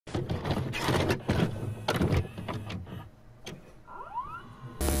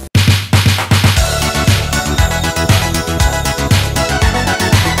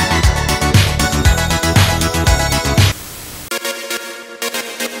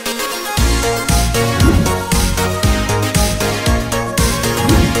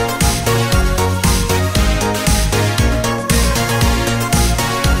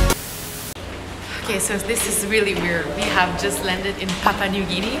so this is really weird. We have just landed in Papua New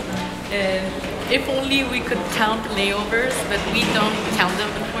Guinea, and if only we could count layovers, but we don't count them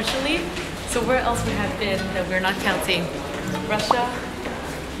unfortunately. So where else we have been that we're not counting? Russia,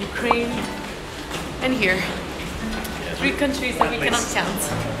 Ukraine, and here. 3 countries that we cannot count,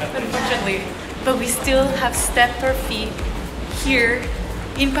 unfortunately. But we still have stepped our feet here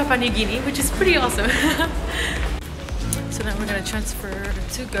in Papua New Guinea, which is pretty awesome. So now we're gonna transfer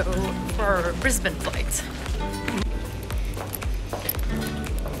to go for our Brisbane flight.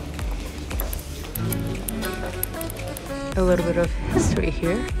 A little bit of history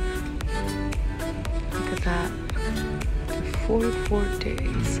here. Look at that. 4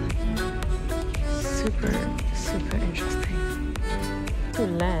 days. Super interesting. To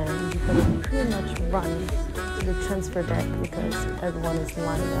land, you gotta pretty much run to the transfer deck because everyone is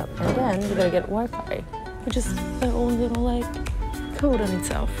lining up. And then you gotta get Wi-Fi, which is their own little like code on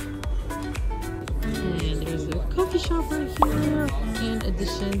itself. And there's a coffee shop right here in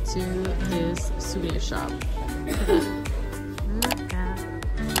addition to this souvenir shop. Look at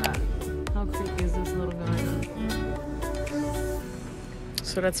that. How creepy is this little guy?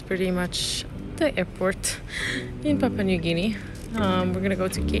 So that's pretty much the airport in Papua New Guinea. We're gonna go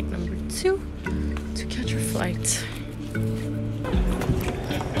to gate number 2 to catch our flight.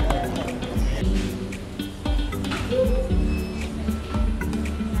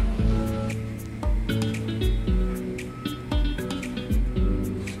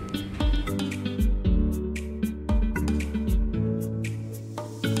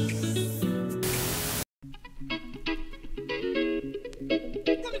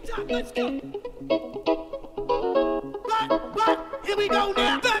 Let's go. But, here we go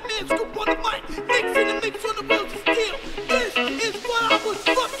now. Batman scoop on the mic. Mix in the mix on the wheels of steel. This is what I was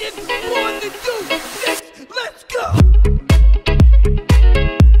fucking born to do. Let's go.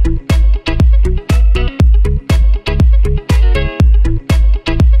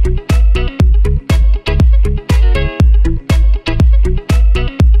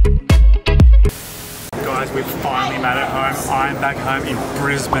 We've finally made it home. I'm back home in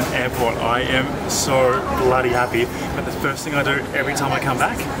Brisbane Airport. I am so bloody happy. But the first thing I do every time I come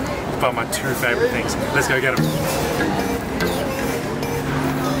back is buy my 2 favourite things. Let's go get them.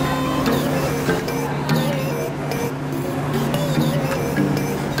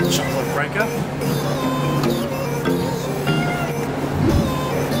 Chocolate breaker.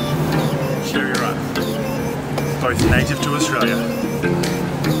 Cherry rum. Both native to Australia.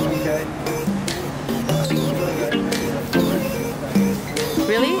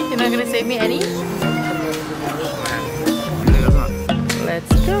 Really? You're not gonna save me any?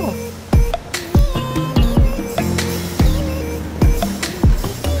 Let's go.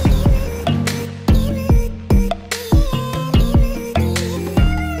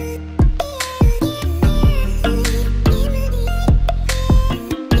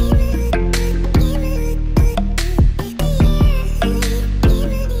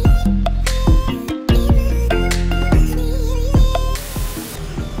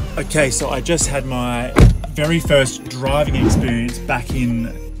 Okay, so I just had my very first driving experience back in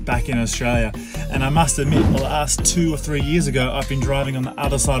Australia, and I must admit, the last 2 or 3 years ago, I've been driving on the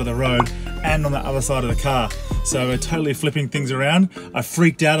other side of the road and on the other side of the car, so we're totally flipping things around. I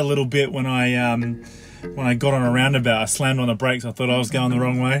freaked out a little bit when I got on a roundabout. I slammed on the brakes. I thought I was going the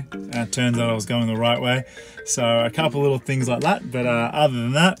wrong way, and it turns out I was going the right way. So a couple little things like that, but other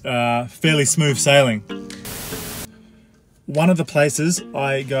than that, fairly smooth sailing. One of the places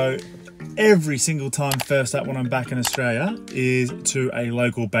I go every single time first up when I'm back in Australia is to a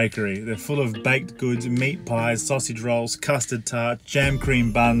local bakery. They're full of baked goods, meat pies, sausage rolls, custard tarts, jam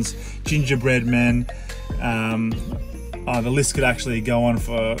cream buns, gingerbread men. The list could actually go on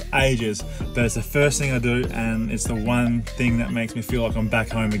for ages, but it's the first thing I do, and it's the one thing that makes me feel like I'm back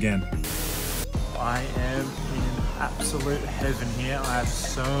home again. I am in absolute heaven here. I have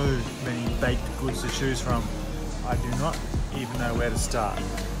so many baked goods to choose from. I do not even know where to start,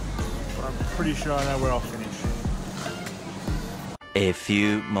 but I'm pretty sure I know where I'll finish. A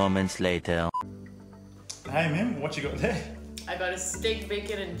few moments later. Hey man, what you got there? I got a steak,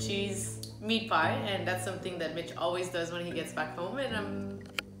 bacon, and cheese meat pie, and that's something that Mitch always does when he gets back home, and I'm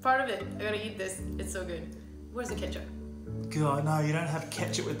part of it. I gotta eat this. It's so good. Where's the ketchup? God, no, you don't have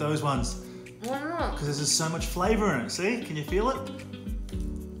ketchup with those ones. Why not? Because there's just so much flavour in it, see? Can you feel it?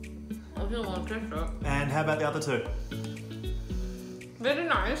 I feel want ketchup. And how about the other two? Very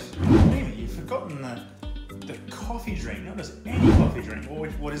nice. Wait a minute, you've forgotten the coffee drink, not just any coffee drink.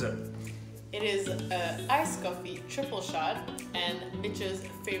 What is it? It is iced coffee, triple shot, and Mitch's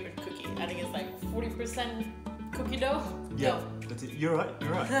favorite cookie. I think it's like 40% cookie dough? Yeah, No. that's it. You're right.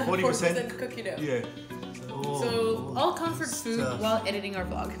 You're right. 40%. cookie dough. Yeah. So all comfort food stuff. while editing our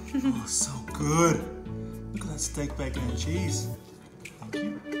vlog. Oh, so good. Look at that steak, bacon, and cheese. Thank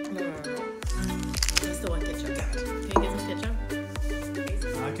you. No. I still want ketchup. Can you get some ketchup?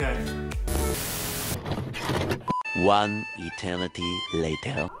 Okay. One eternity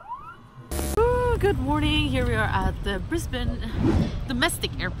later. Ooh, good morning. Here we are at the Brisbane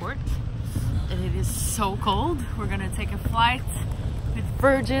domestic airport. And it is so cold. We're gonna take a flight with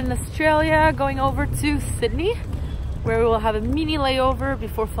Virgin Australia going over to Sydney, where we will have a mini layover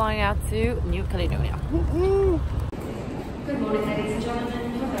before flying out to New Caledonia. Good morning, ladies and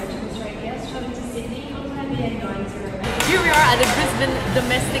gentlemen. For Virgin Australia, traveling to Sydney on Nouméa 908. Here we are at the Brisbane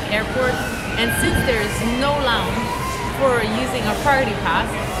domestic airport, and since there is no lounge for using our priority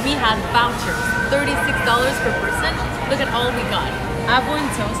pass, we had vouchers, $36 per person. Look at all we got. Avo and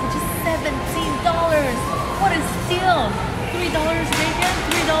toast, which is $17. What a steal! $3 bacon,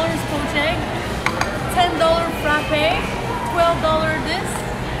 $3 poached egg, $10 frappe, $12 this,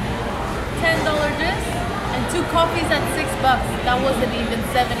 $10 this, and 2 coffees at $6. That wasn't even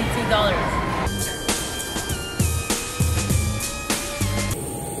 $72.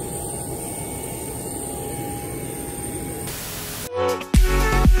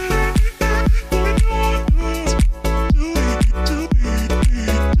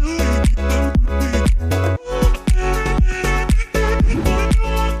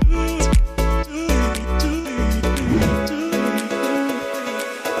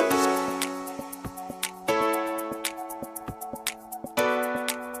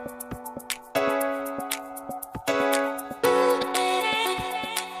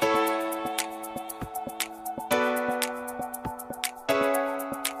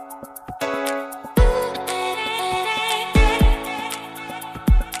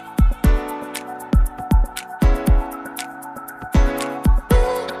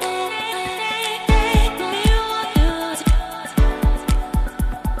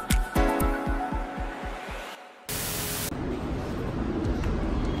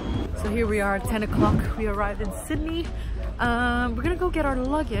 Here we are at 10 o'clock. We arrived in Sydney. We're gonna go get our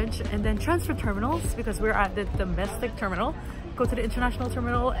luggage and then transfer terminals because we're at the domestic terminal. Go to the international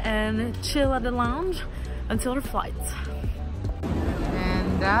terminal and chill at the lounge until our flight.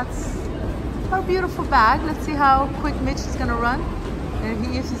 And that's our beautiful bag. Let's see how quick Mitch is gonna run and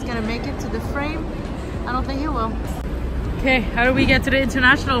if he's gonna make it to the frame. I don't think he will. Okay, how do we get to the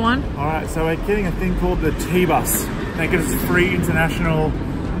international one? All right, so we're getting a thing called the T-bus. That gives us free international,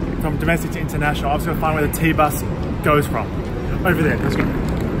 from domestic to international. I'm just gonna find where the T-bus goes from. Over there, let's go.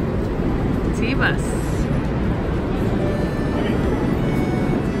 T-bus.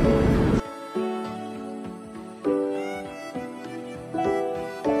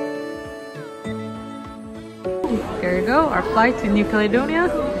 There you go, our flight to New Caledonia.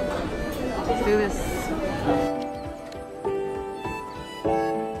 Let's do this.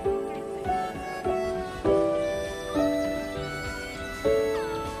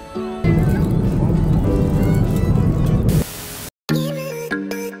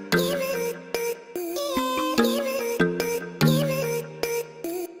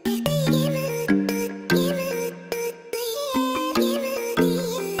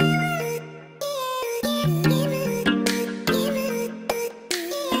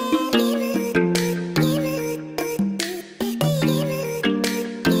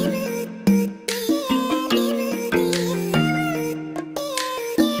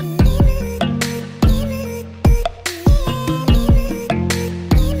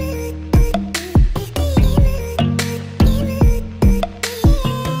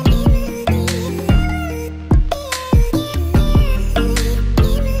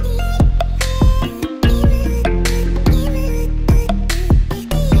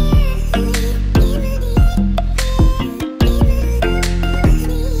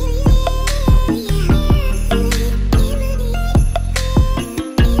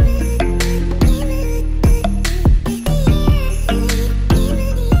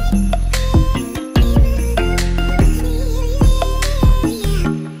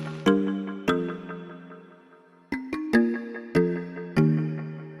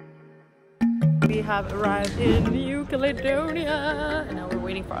 Have arrived in New Caledonia and now we're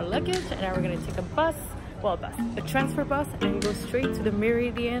waiting for our luggage, and now we're gonna take a bus, a transfer bus, and go straight to the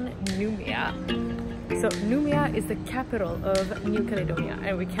Méridien Noumea. So Noumea is the capital of New Caledonia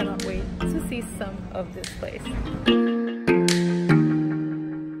and we cannot wait to see some of this place.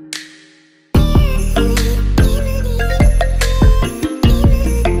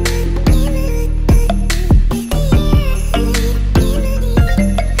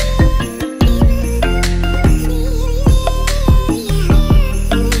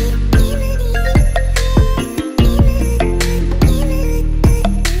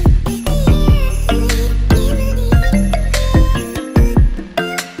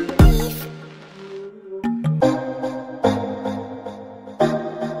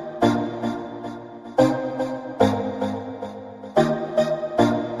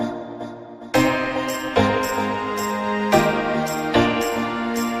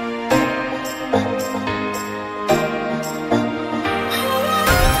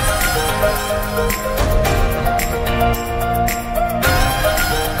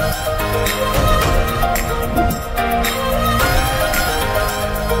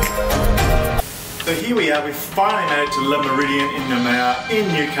 So here we are, we finally made it to Le Méridien in Noumea in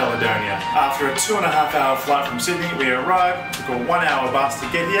New Caledonia. After a 2.5 hour flight from Sydney, we arrived, took a 1 hour bus to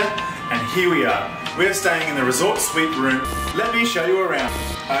get here, and here we are. We're staying in the resort suite room. Let me show you around.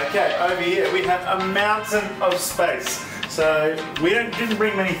 Okay, over here we have a mountain of space. So we didn't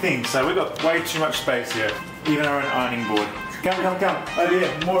bring many things, so we've got way too much space here. Even our own ironing board. Come, come, come. Over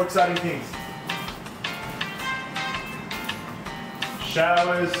here, more exciting things.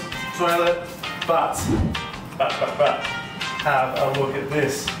 Showers, toilet, but, have a look at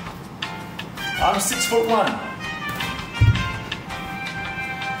this. I'm 6'1".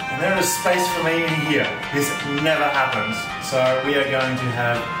 And there is space for me in here. This never happens. So we are going to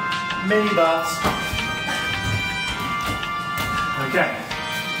have mini baths. Okay.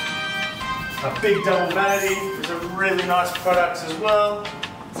 A big double vanity with some really nice products as well.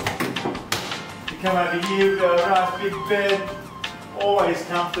 You come over here, we've got a nice big bed. Always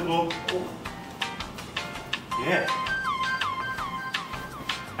comfortable. Yeah.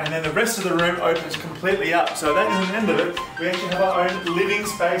 And then the rest of the room opens completely up. So that is the end of it. We actually have our own living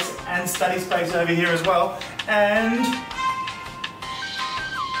space and study space over here as well. And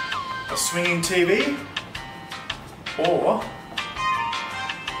a swinging TV or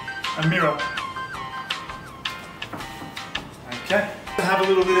a mirror. Okay. We have a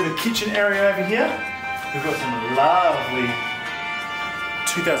little bit of a kitchen area over here. We've got some lovely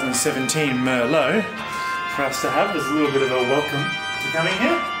 2017 Merlot for us to have. There's a little bit of a welcome to coming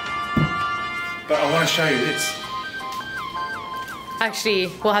here. But I want to show you this.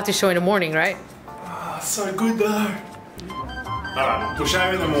 Actually, we'll have to show in the morning, right? Oh, so good though. Alright, we'll show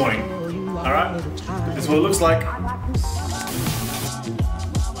you in the morning. Alright? This is what it looks like.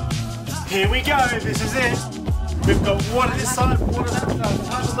 Here we go, this is it. We've got water this side, water that side.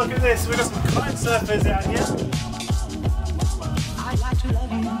 Have a look at this. We've got some kite surfers out here. I'd like to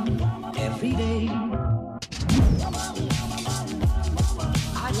love you every day.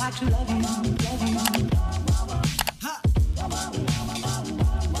 I'd like to love you, love you.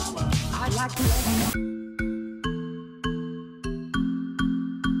 I'd like to love you.